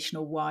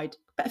organizational wide,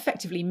 but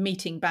effectively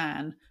meeting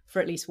ban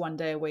for at least one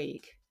day a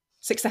week Yeah.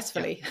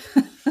 successfully?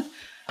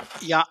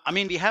 Yeah. I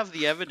mean, we have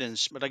the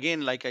evidence, but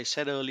again, like I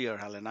said earlier,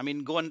 Helen, I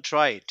mean, go and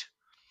try it.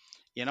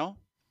 You know,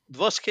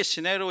 worst case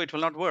scenario, it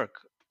will not work.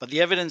 But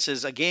the evidence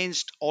is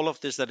against all of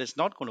this that it's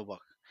not going to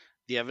work.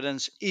 The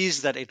evidence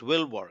is that it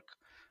will work.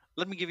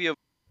 Let me give you a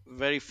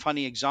very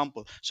funny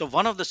example. So,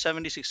 one of the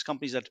 76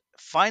 companies that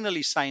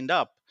finally signed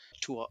up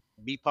to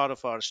be part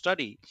of our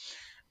study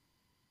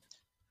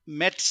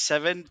met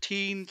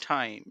 17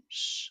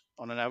 times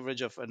on an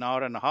average of an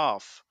hour and a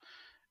half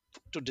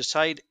to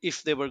decide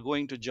if they were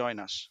going to join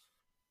us.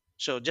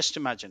 So, just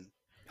imagine.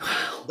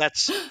 Wow.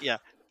 That's, yeah.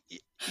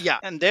 Yeah,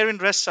 and therein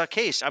rests our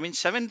case. I mean,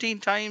 17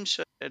 times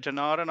at an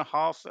hour and a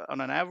half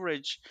on an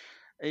average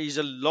is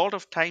a lot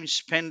of time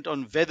spent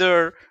on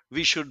whether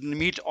we should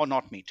meet or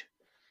not meet.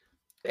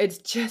 It's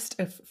just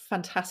a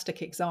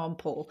fantastic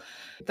example.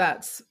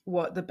 That's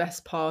what the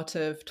best part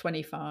of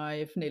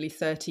 25, nearly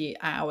 30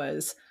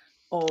 hours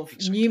of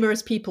Exactly.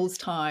 numerous people's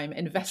time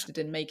invested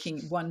Exactly. in making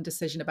one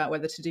decision about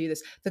whether to do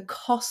this. The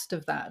cost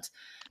of that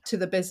to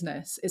the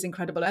business is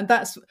incredible. And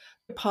that's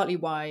partly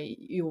why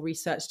your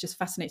research just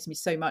fascinates me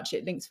so much.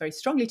 It links very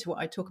strongly to what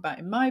I talk about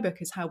in my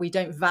book, is how we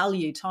don't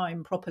value time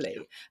Yeah.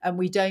 properly and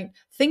we don't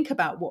think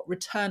about what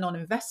return on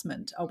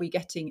investment are we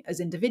getting as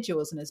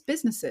individuals and as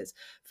businesses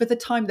for the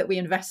time that we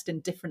invest in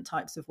different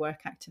types of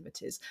work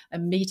activities.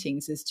 And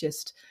meetings is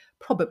just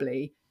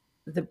probably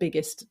the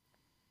biggest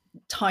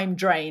time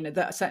drain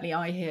that certainly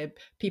I hear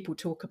people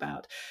talk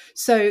about.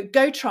 So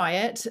go try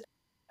it.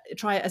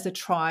 Try it as a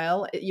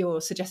trial.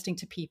 You're suggesting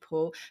to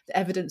people the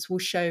evidence will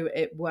show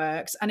it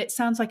works. And it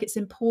sounds like it's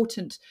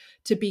important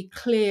to be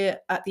clear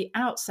at the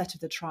outset of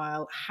the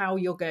trial how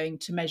you're going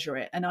to measure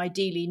it. And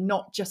ideally,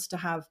 not just to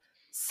have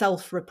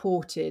self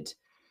reported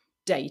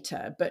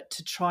data, but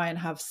to try and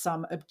have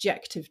some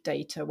objective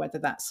data, whether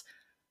that's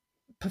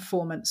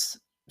performance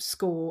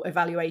score,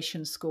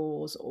 evaluation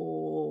scores,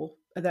 or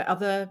are there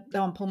other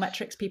example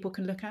metrics people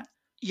can look at?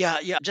 Yeah,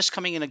 yeah. Just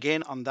coming in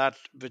again on that,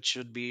 which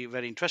should be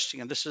very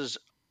interesting. And this is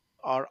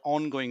our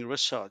ongoing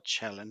research,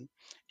 Helen.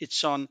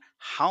 It's on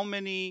how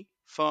many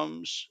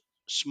firms,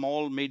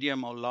 small,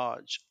 medium, or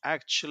large,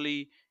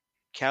 actually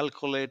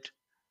calculate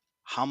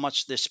how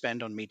much they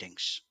spend on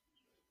meetings.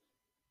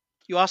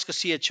 You ask a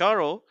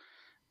CHRO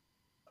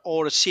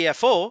or a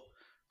CFO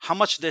how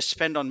much they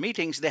spend on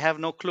meetings, they have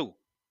no clue.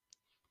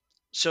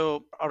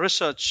 So, our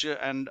research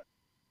and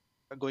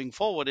going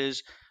forward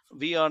is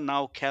we are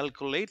now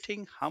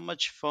calculating how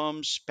much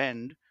firms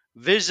spend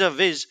vis a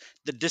vis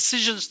the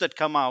decisions that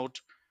come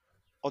out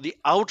or the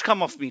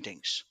outcome of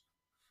meetings.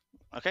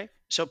 Okay,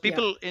 so Yeah,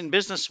 people in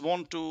business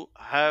want to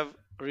have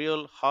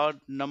real hard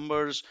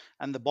numbers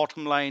and the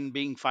bottom line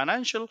being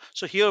financial.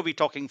 So here we're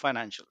talking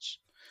financials.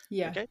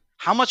 yeah, Okay,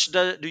 how much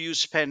do you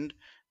spend,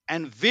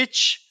 and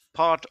which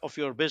part of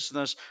your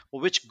business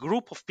or which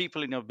group of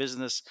people in your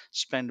business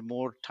spend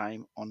more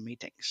time on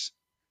meetings?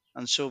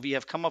 And so we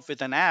have come up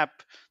with an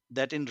app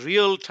that in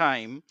real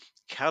time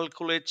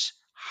calculates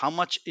how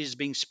much is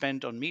being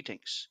spent on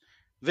meetings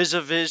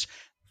vis-a-vis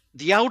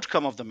the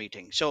outcome of the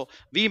meeting. So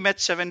we met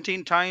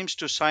 17 times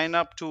to sign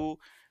up to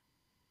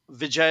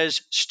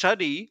Vijay's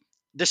study.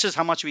 This is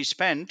how much we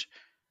spent,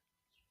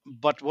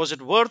 but was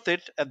it worth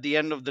it at the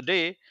end of the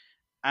day?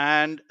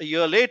 And a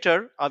year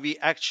later, are we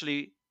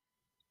actually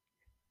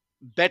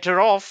better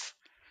off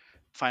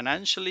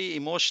financially,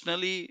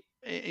 emotionally,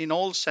 in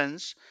all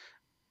sense,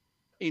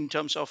 in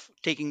terms of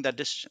taking that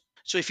decision?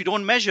 So if you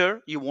don't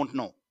measure, you won't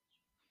know.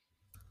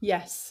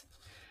 yes.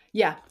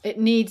 Yeah, it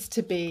needs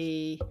to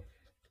be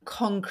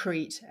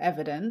concrete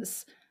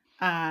evidence.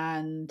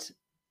 And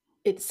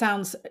it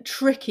sounds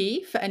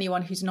tricky for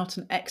anyone who's not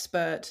an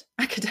expert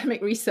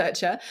academic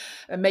researcher,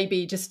 and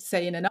maybe just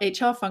say in an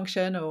HR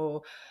function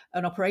or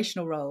an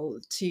operational role,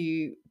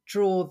 to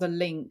draw the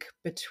link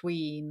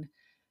between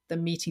the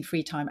meeting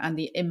free time and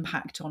the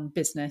impact on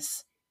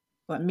business,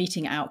 well,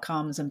 meeting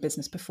outcomes and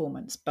business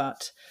performance.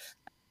 But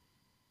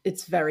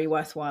it's very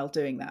worthwhile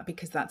doing that,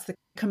 because that's the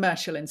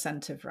commercial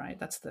incentive, right?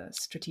 That's the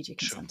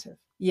strategic Sure. incentive.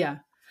 Yeah.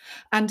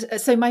 And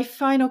so my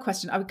final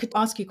question, I could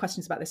ask you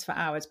questions about this for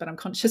hours, but I'm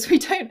conscious we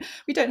don't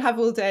have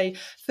all day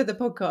for the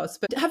podcast.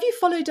 But have you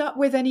followed up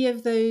with any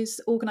of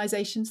those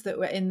organizations that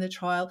were in the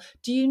trial?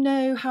 Do you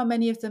know how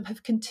many of them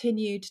have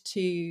continued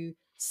to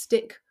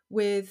stick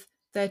with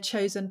their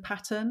chosen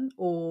pattern,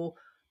 or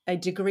a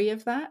degree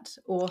of that,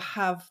 or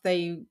have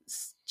they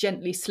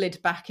gently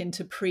slid back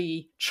into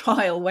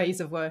pre-trial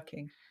ways of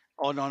working?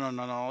 Oh, no, no,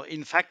 no, no.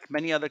 In fact,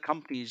 many other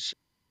companies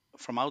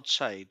from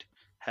outside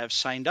have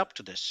signed up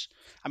to this.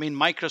 I mean,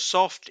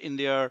 Microsoft, in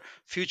their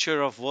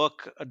future of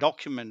work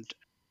document,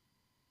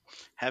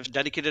 have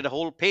dedicated a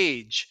whole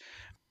page,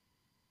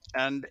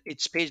 and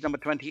it's page number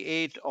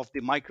 28 of the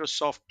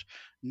Microsoft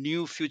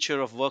new future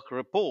of work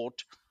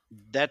report,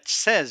 that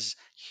says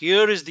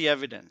here is the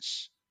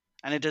evidence,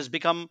 and it has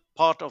become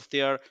part of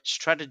their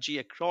strategy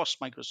across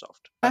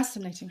Microsoft.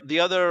 Fascinating. The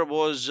other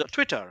was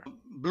Twitter.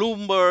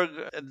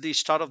 Bloomberg at the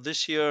start of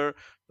this year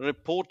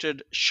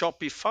reported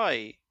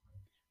Shopify,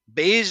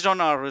 based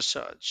on our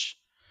research,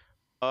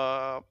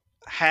 uh,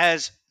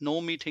 has no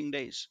meeting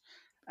days.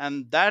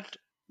 And that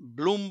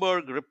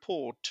Bloomberg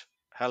report,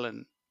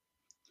 Helen,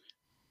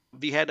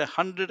 we had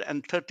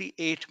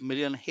 138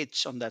 million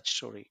hits on that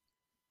story.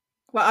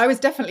 Well, I was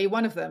definitely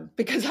one of them,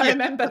 because I Yeah,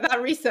 remember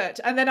that research.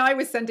 And then I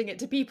was sending it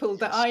to people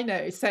that yes, I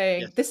know yes,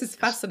 saying, this is yes.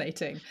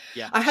 fascinating.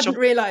 Yeah. I So, hadn't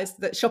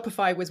realized that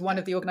Shopify was one yeah,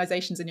 of the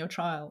organizations in your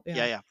trial. yeah,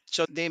 Yeah. yeah.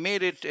 So they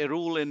made it a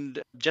rule in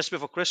just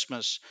before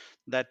Christmas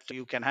that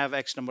you can have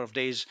X number of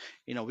days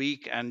in a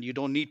week, and you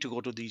don't need to go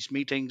to these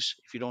meetings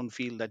if you don't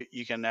feel that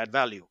you can add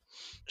value.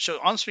 So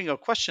answering your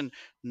question,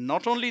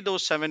 not only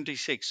those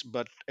 76,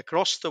 but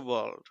across the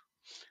world,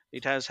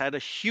 it has had a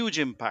huge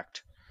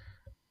impact,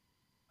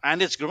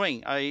 and it's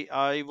growing.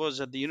 I was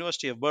at the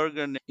University of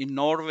Bergen in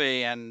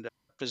Norway and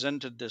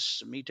presented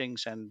this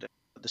meetings, and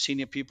the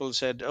senior people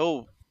said,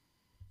 "Oh,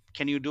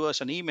 can you do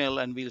us an email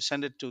and we'll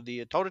send it to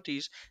the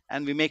authorities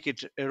and we make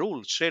it a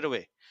rule straight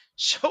away."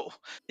 So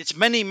it's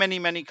many, many,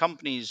 many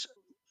companies,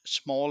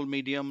 small,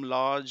 medium,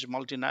 large,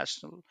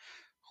 multinational,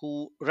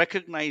 who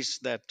recognize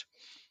that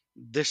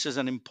this is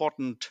an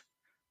important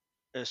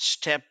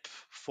step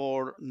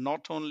for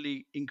not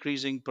only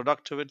increasing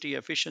productivity,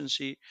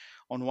 efficiency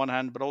on one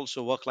hand, but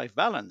also work life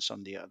balance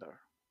on the other.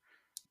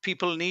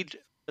 People need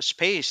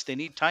space, they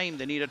need time,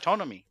 they need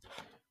autonomy.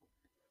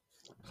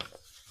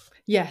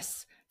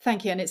 Yes.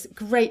 Thank you. And it's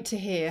great to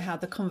hear how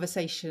the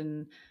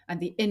conversation and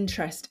the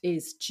interest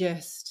is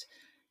just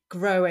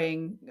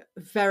growing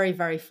very,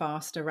 very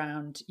fast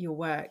around your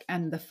work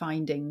and the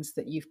findings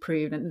that you've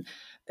proven.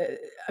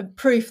 And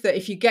proof that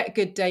if you get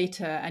good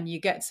data and you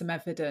get some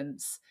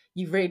evidence,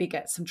 you really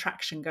get some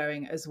traction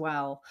going as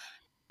well.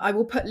 I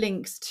will put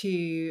links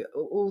to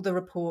all the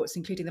reports,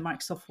 including the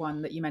Microsoft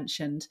one that you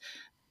mentioned,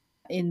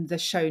 in the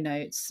show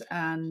notes.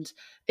 And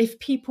if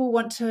people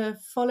want to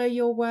follow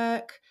your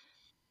work,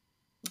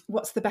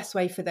 what's the best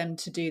way for them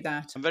to do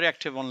that? I'm very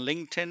active on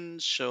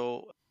LinkedIn,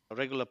 so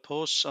regular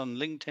posts on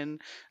LinkedIn,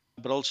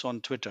 but also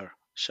on Twitter.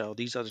 So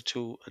these are the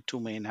two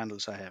main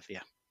handles I have.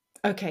 Yeah.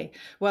 Okay,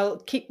 well,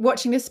 keep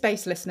watching this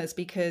space, listeners,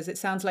 because it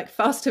sounds like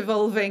fast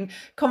evolving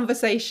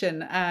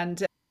conversation.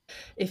 And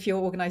if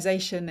your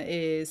organization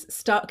is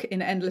stuck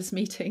in endless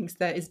meetings,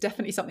 there is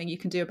definitely something you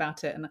can do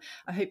about it. And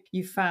I hope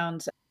you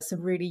found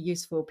some really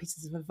useful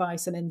pieces of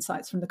advice and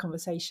insights from the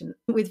conversation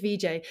with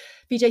Vijay.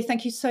 Vijay,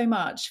 thank you so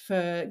much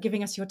for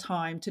giving us your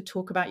time to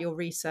talk about your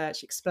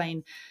research,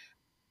 explain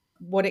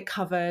what it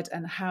covered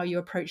and how you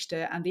approached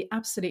it, and the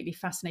absolutely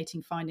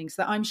fascinating findings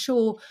that I'm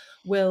sure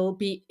will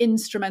be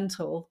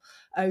instrumental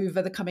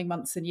over the coming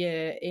months and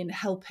year in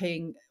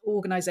helping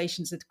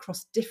organizations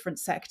across different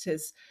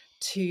sectors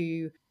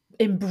to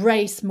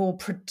embrace more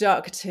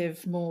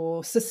productive,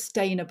 more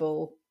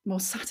sustainable,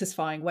 more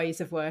satisfying ways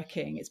of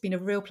working. It's been a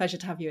real pleasure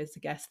to have you as a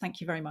guest. Thank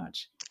you very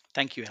much.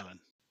 Thank you, Helen.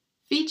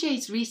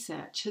 Vijay's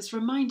research has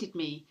reminded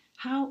me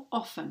how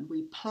often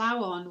we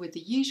plough on with the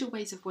usual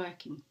ways of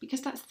working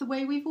because that's the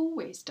way we've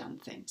always done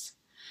things.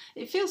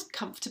 It feels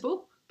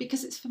comfortable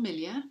because it's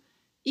familiar,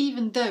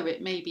 even though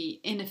it may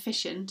be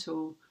inefficient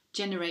or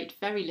generate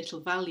very little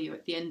value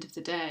at the end of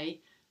the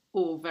day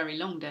or very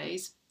long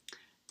days.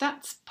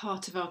 That's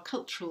part of our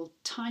cultural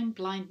time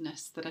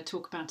blindness that I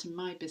talk about in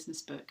my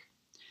business book.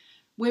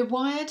 We're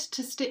wired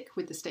to stick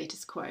with the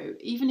status quo,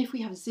 even if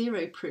we have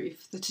zero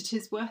proof that it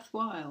is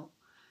worthwhile.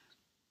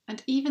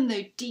 And even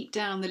though deep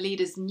down the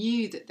leaders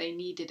knew that they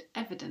needed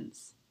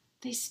evidence,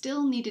 they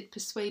still needed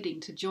persuading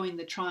to join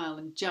the trial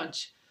and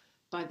judge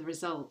by the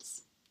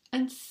results.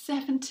 And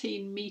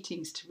 17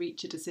 meetings to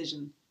reach a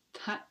decision.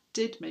 That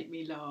did make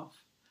me laugh.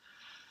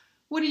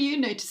 What are you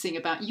noticing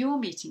about your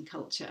meeting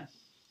culture?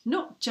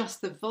 Not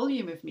just the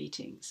volume of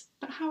meetings,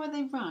 but how are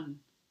they run?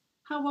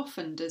 How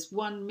often does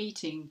one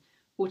meeting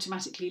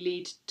automatically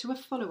lead to a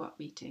follow-up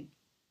meeting?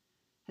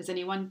 Has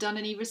anyone done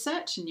any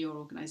research in your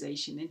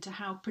organisation into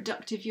how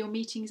productive your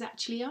meetings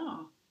actually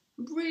are?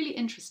 I'm really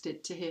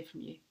interested to hear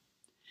from you.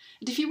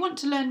 And if you want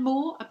to learn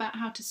more about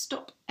how to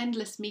stop endless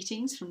endless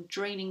meetings from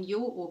draining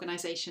your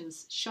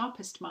organisation's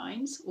sharpest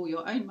minds or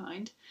your own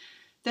mind,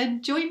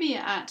 then join me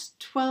at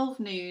 12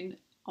 noon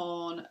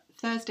on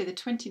Thursday the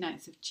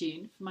 29th of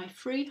June for my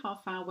free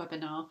half-hour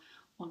webinar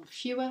on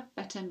fewer,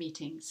 better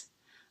meetings.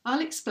 I'll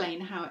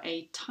explain how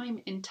a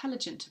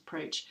time-intelligent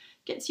approach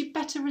gets you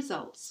better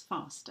results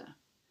faster.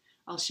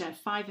 I'll share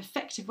 5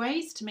 effective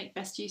ways to make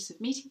best use of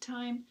meeting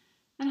time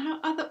and how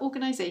other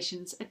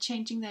organisations are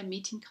changing their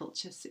meeting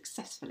culture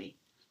successfully.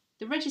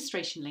 The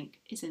registration link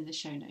is in the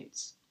show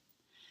notes.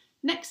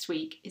 Next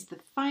week is the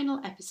final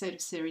episode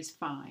of Series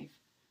 5,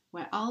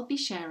 where I'll be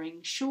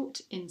sharing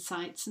short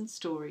insights and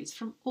stories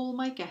from all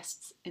my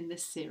guests in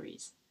this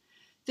series.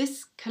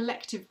 This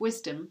collective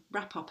wisdom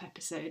wrap-up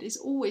episode is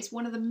always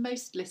one of the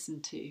most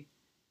listened to.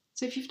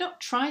 So if you've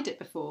not tried it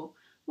before,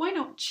 why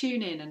not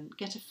tune in and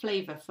get a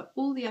flavour for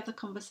all the other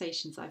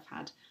conversations I've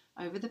had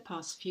over the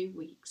past few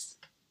weeks.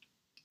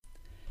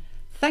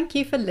 Thank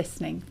you for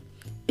listening.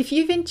 If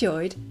you've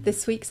enjoyed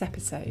this week's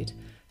episode,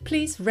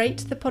 please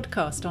rate the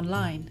podcast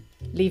online,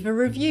 leave a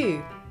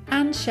review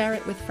and share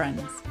it with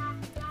friends.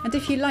 And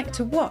if you like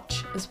to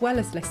watch as well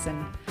as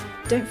listen,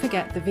 don't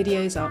forget the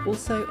videos are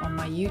also on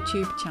my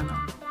YouTube channel.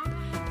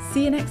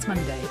 See you next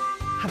Monday.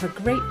 Have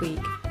a great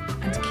week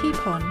and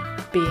keep on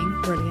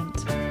being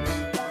brilliant.